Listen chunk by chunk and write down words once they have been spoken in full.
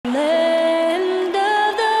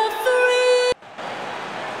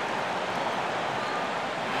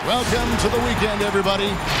Welcome to the weekend, everybody.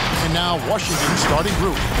 And now Washington's starting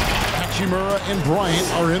group. Hachimura and Bryant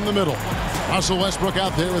are in the middle. Russell Westbrook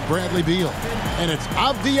out there with Bradley Beal. And it's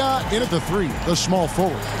Avdia in at the 3, the small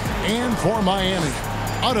forward. And for Miami,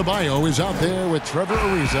 Adebayo is out there with Trevor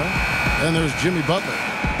Ariza. Then there's Jimmy Butler.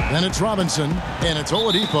 Then it's Robinson. And it's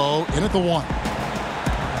Oladipo in at the 1.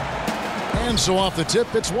 And so off the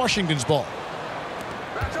tip, it's Washington's ball.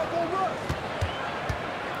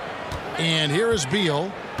 And here is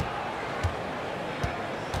Beal.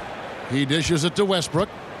 He dishes it to Westbrook.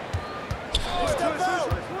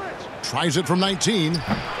 Tries it from 19.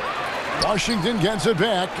 Washington gets it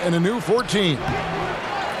back and a new 14.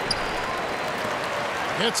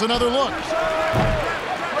 It's another look.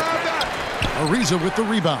 Ariza with the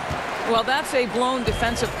rebound. Well, that's a blown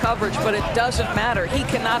defensive coverage, but it doesn't matter. He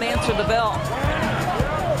cannot answer the bell.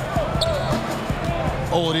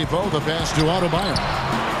 Oladipo, the pass to Adebayo.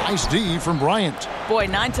 Nice D from Bryant. Boy,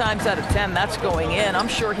 9 times out of 10, that's going in. I'm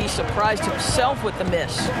sure he surprised himself with the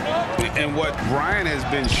miss. And what Bryant has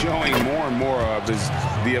been showing more and more of is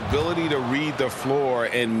the ability to read the floor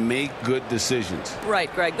and make good decisions.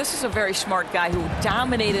 Right, Greg. This is a very smart guy who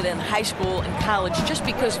dominated in high school and college just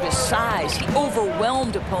because of his size. He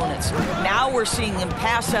overwhelmed opponents. Now we're seeing him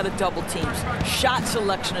pass out of double teams. Shot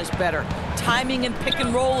selection is better. Timing and pick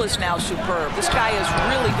and roll is now superb. This guy has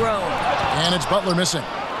really grown. And it's Butler missing.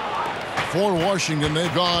 For Washington,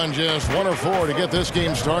 they've gone just 1 of 4 to get this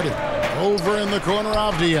game started. Over in the corner,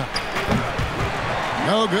 Avdia.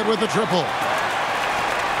 No good with the triple.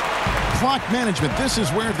 Clock management. This is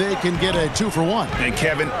where they can get a 2 for 1. And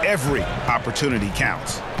Kevin, every opportunity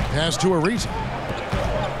counts. Pass to Ariza.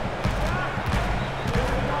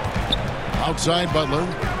 Outside Butler.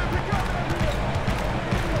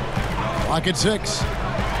 Clock at 6.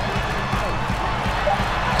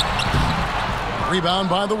 Rebound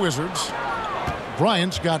by the Wizards.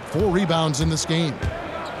 Bryant's got 4 rebounds in this game.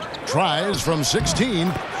 Tries from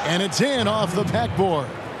 16, and it's in off the backboard.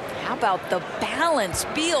 How about the balance?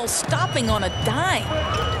 Beal stopping on a dime.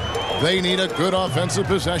 They need a good offensive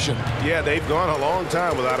possession. Yeah, they've gone a long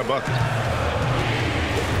time without a bucket.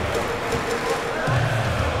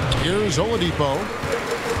 Here's Oladipo.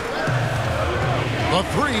 The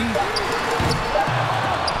 3.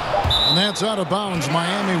 And that's out of bounds.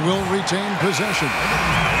 Miami will retain possession.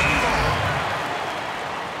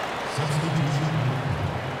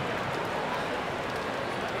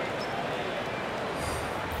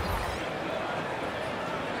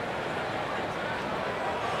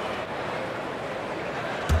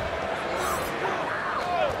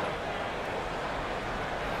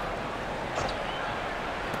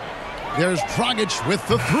 There's Dragic with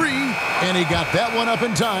the 3, and he got that one up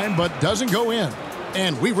in time, but doesn't go in.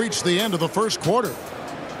 And we reached the end of the first quarter.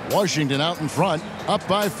 Washington out in front, up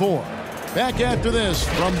by 4. Back after this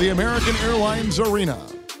from the American Airlines Arena.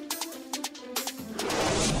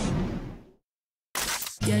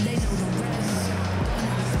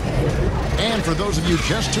 And for those of you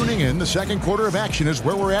just tuning in, the second quarter of action is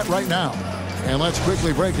where we're at right now. And let's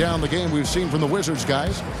quickly break down the game we've seen from the Wizards,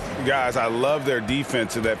 guys. Guys, I love their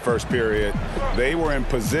defense in that first period. They were in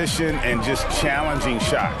position and just challenging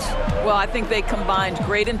shots. Well, I think they combined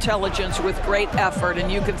great intelligence with great effort,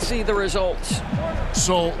 and you can see the results.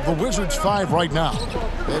 So the Wizards 5 right now.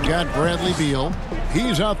 They've got Bradley Beal.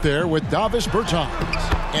 He's out there with Davis Bertans.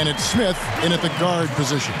 And it's Smith in at the guard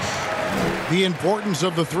position. The importance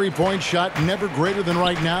of the three-point shot never greater than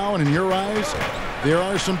right now, and in your eyes, there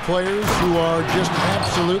are some players who are just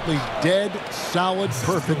absolutely dead, solid,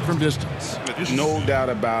 perfect from distance. No doubt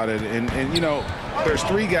about it. And you know, there's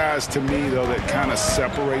 3 guys to me, though, that kind of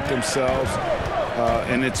separate themselves.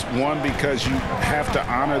 And it's one, because you have to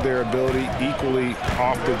honor their ability equally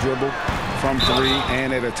off the dribble, from 3,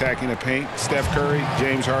 and at attacking the paint. Steph Curry,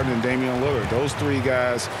 James Harden, and Damian Lillard. Those 3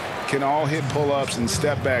 guys can all hit pull-ups and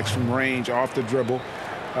step-backs from range off the dribble.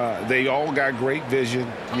 They all got great vision,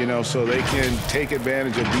 you know, so they can take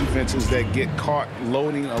advantage of defenses that get caught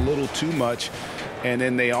loading a little too much. And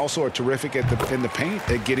then they also are terrific in the paint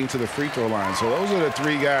at getting to the free throw line. So those are the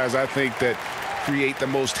 3 guys I think that create the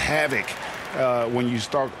most havoc when you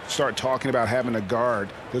start talking about having to guard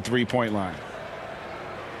the three-point line.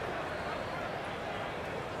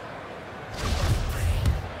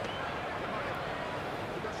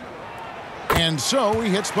 And so he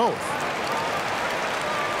hits both.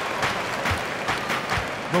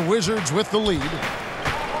 The Wizards with the lead.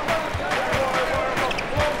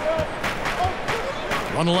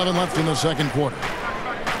 1:11 left in the second quarter.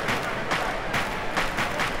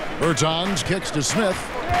 Bertans kicks to Smith.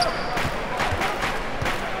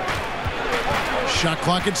 Shot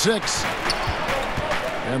clock at 6.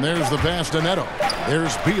 And there's the pass to Neto.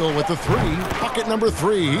 There's Beal with the three. Bucket number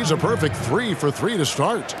 3. He's a perfect 3 for 3 to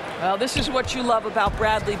start. Well, this is what you love about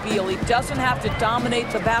Bradley Beal. He doesn't have to dominate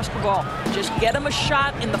the basketball. Just get him a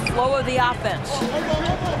shot in the flow of the offense.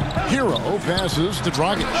 Hero passes to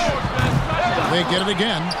Dragic. They get it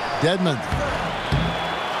again. Dedmon.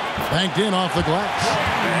 Banked in off the glass.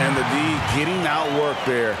 And the D getting outworked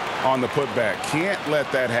there on the putback. Can't let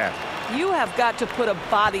that happen. You have got to put a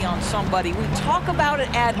body on somebody. We talk about it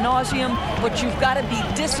ad nauseum, but you've got to be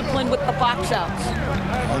disciplined with the box outs.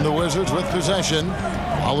 And the Wizards with possession,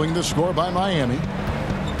 following the score by Miami.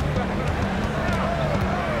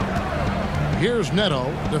 Here's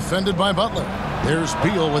Neto, defended by Butler. There's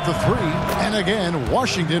Beal with the 3, and again,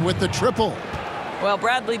 Washington with the triple. Well,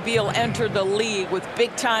 Bradley Beal entered the league with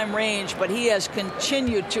big-time range, but he has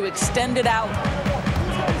continued to extend it out.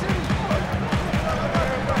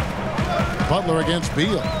 Butler against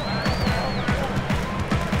Beal.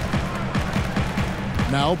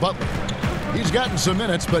 Now Butler. He's gotten some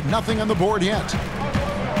minutes, but nothing on the board yet.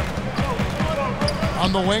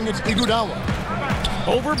 On the wing, it's Iguodala.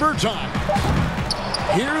 Over Bertine.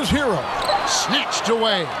 Here's Hero. Snatched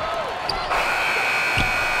away.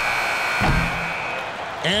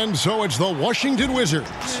 And so it's the Washington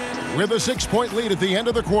Wizards with a 6-point lead at the end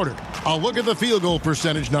of the quarter. A look at the field goal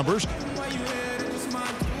percentage numbers.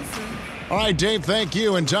 All right, Dave, thank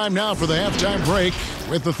you. And time now for the halftime break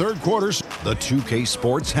with the third quarter. The 2K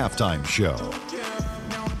Sports Halftime Show.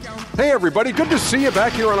 Hey, everybody. Good to see you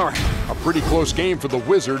back here on a pretty close game for the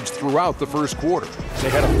Wizards throughout the first quarter. They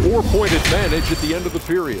had a 4-point advantage at the end of the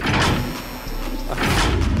period.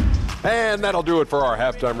 And that'll do it for our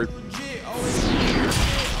halftime report.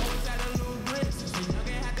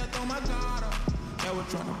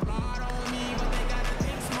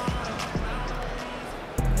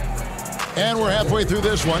 And we're halfway through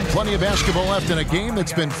this one. Plenty of basketball left in a game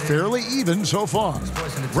that's been fairly even so far.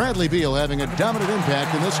 Bradley Beal having a dominant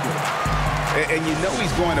impact in this game. And you know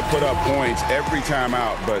he's going to put up points every time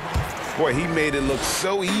out, but boy, he made it look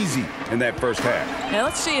so easy in that first half. Now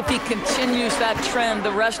let's see if he continues that trend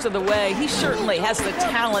the rest of the way. He certainly has the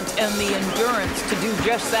talent and the endurance to do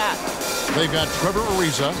just that. They've got Trevor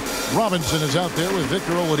Ariza. Robinson is out there with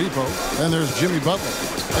Victor Oladipo. Then there's Jimmy Butler.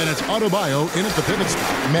 And it's Adebayo in at the pivot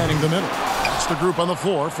spot, manning the middle. That's the group on the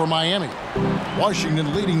floor for Miami.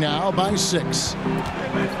 Washington leading now by 6.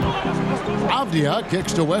 Avdia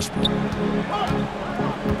kicks to Westbrook.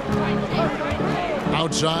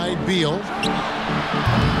 Outside, Beal.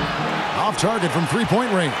 Off target from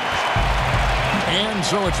 3-point range. And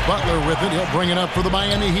so it's Butler with it. He'll bring it up for the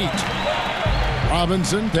Miami Heat.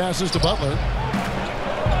 Robinson passes to Butler.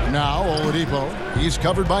 Now Oladipo. He's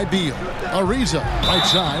covered by Beal. Ariza, right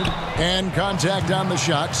side. And contact on the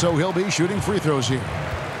shot, so he'll be shooting free throws here.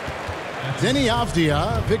 Denny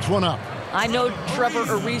Avdia picks one up. I know Trevor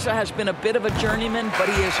Ariza has been a bit of a journeyman, but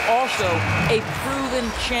he is also a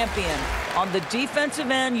proven champion. On the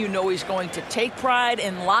defensive end, you know he's going to take pride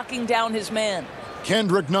in locking down his man.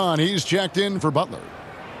 Kendrick Nunn, he's checked in for Butler.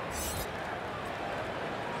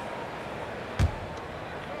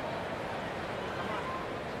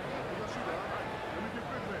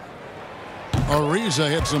 Ariza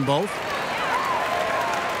hits them both.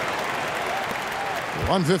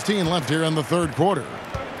 1:15 left here in the third quarter.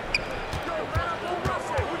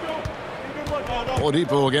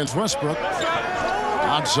 Oladipo against Westbrook.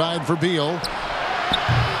 Outside for Beal.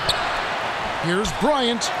 Here's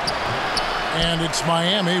Bryant. And it's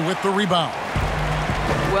Miami with the rebound.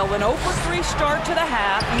 Well, an 0-for-3 start to the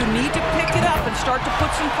half. You need to pick it up and start to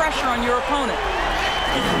put some pressure on your opponent.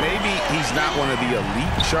 Maybe he's not one of the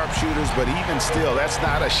elite sharpshooters, but even still, that's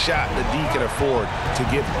not a shot the D can afford to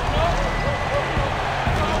give him.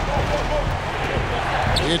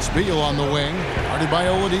 It's Beal on the wing, guarded by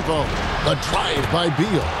Oladipo. The drive by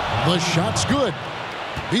Beal. The shot's good.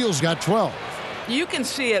 Beal's got 12. You can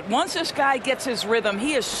see it. Once this guy gets his rhythm,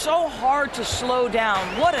 he is so hard to slow down.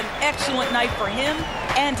 What an excellent night for him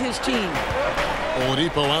and his team.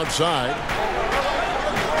 Oladipo outside.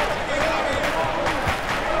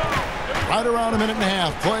 Right around a minute and a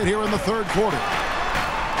half played here in the third quarter.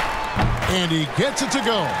 And he gets it to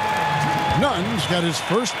go. Nunn's got his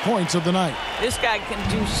first points of the night. This guy can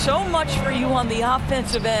do so much for you on the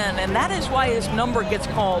offensive end, and that is why his number gets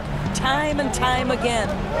called time and time again.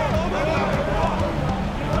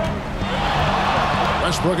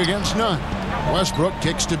 Westbrook against Nunn. Westbrook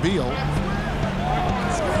kicks to Beal.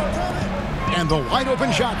 And the wide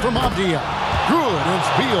open shot from Avdia. Good. It's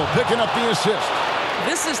Beal picking up the assist.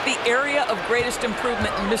 This is the area of greatest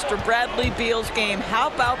improvement in Mr. Bradley Beal's game. How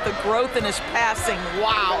about the growth in his passing?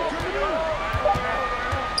 Wow.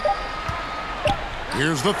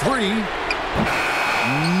 Here's the three.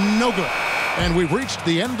 No good. And we've reached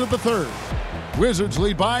the end of the third. Wizards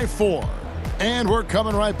lead by 4. And we're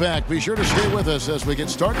coming right back. Be sure to stay with us as we get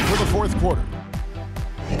started for the fourth quarter.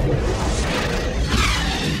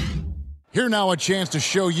 Here now a chance to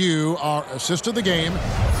show you our assist of the game.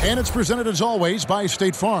 And it's presented as always by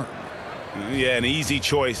State Farm. Yeah, an easy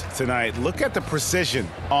choice tonight. Look at the precision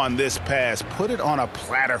on this pass. Put it on a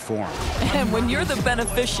platter for him. And when you're the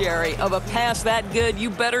beneficiary of a pass that good, you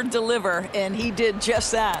better deliver. And he did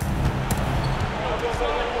just that.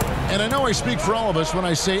 And I know I speak for all of us when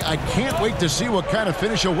I say I can't wait to see what kind of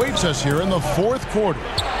finish awaits us here in the fourth quarter.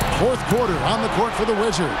 Fourth quarter on the court for the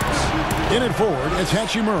Wizards. In it forward, it's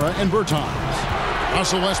Hachimura and Bertans.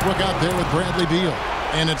 Russell Westbrook out there with Bradley Beal.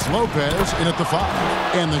 And it's Lopez in at the 5.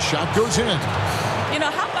 And the shot goes in. You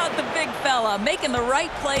know, how about the big fella making the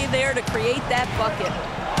right play there to create that bucket?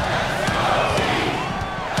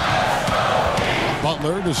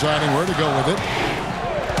 Butler deciding where to go with it.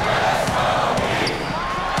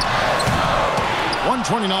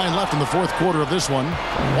 1:29 left in the fourth quarter of this one.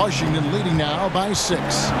 Washington leading now by 6.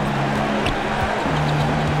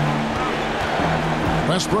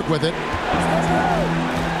 Westbrook with it.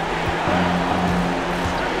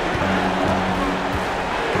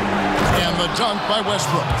 And the dunk by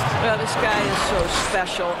Westbrook. Well, this guy is so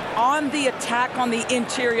special. On the attack on the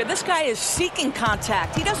interior, this guy is seeking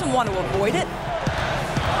contact. He doesn't want to avoid it.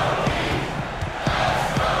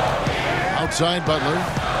 Outside Butler.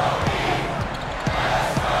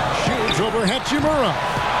 Shoots over Hachimura.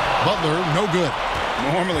 Butler, no good.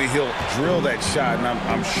 Normally he'll drill that shot, and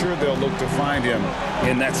I'm sure they'll look to find him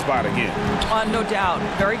in that spot again. No doubt.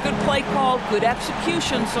 Very good play call, good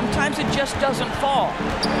execution. Sometimes it just doesn't fall.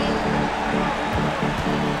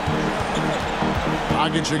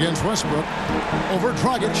 Dragic against Westbrook. Over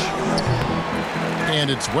Dragic. And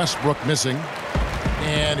it's Westbrook missing.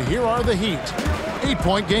 And here are the Heat.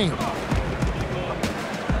 8-point game.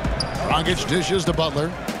 Dragic dishes to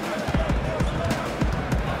Butler.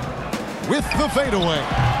 With the fadeaway.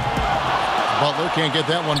 Butler can't get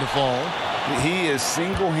that one to fall. He is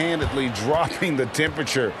single-handedly dropping the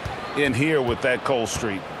temperature in here with that cold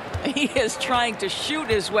streak. He is trying to shoot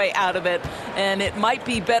his way out of it, and it might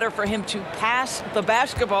be better for him to pass the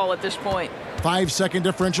basketball at this point. 5-second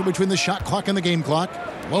differential between the shot clock and the game clock.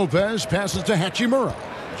 Lopez passes to Hachimura.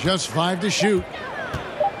 Just 5 to shoot.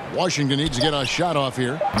 Washington needs to get a shot off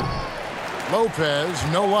here. Lopez,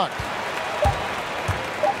 no luck.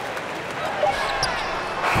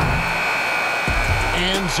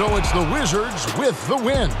 And so it's the Wizards with the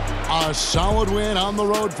win. A solid win on the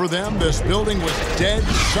road for them. This building was dead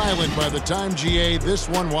silent by the time, GA, this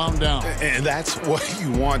one wound down. And that's what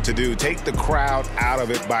you want to do. Take the crowd out of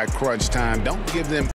it by crunch time. Don't give them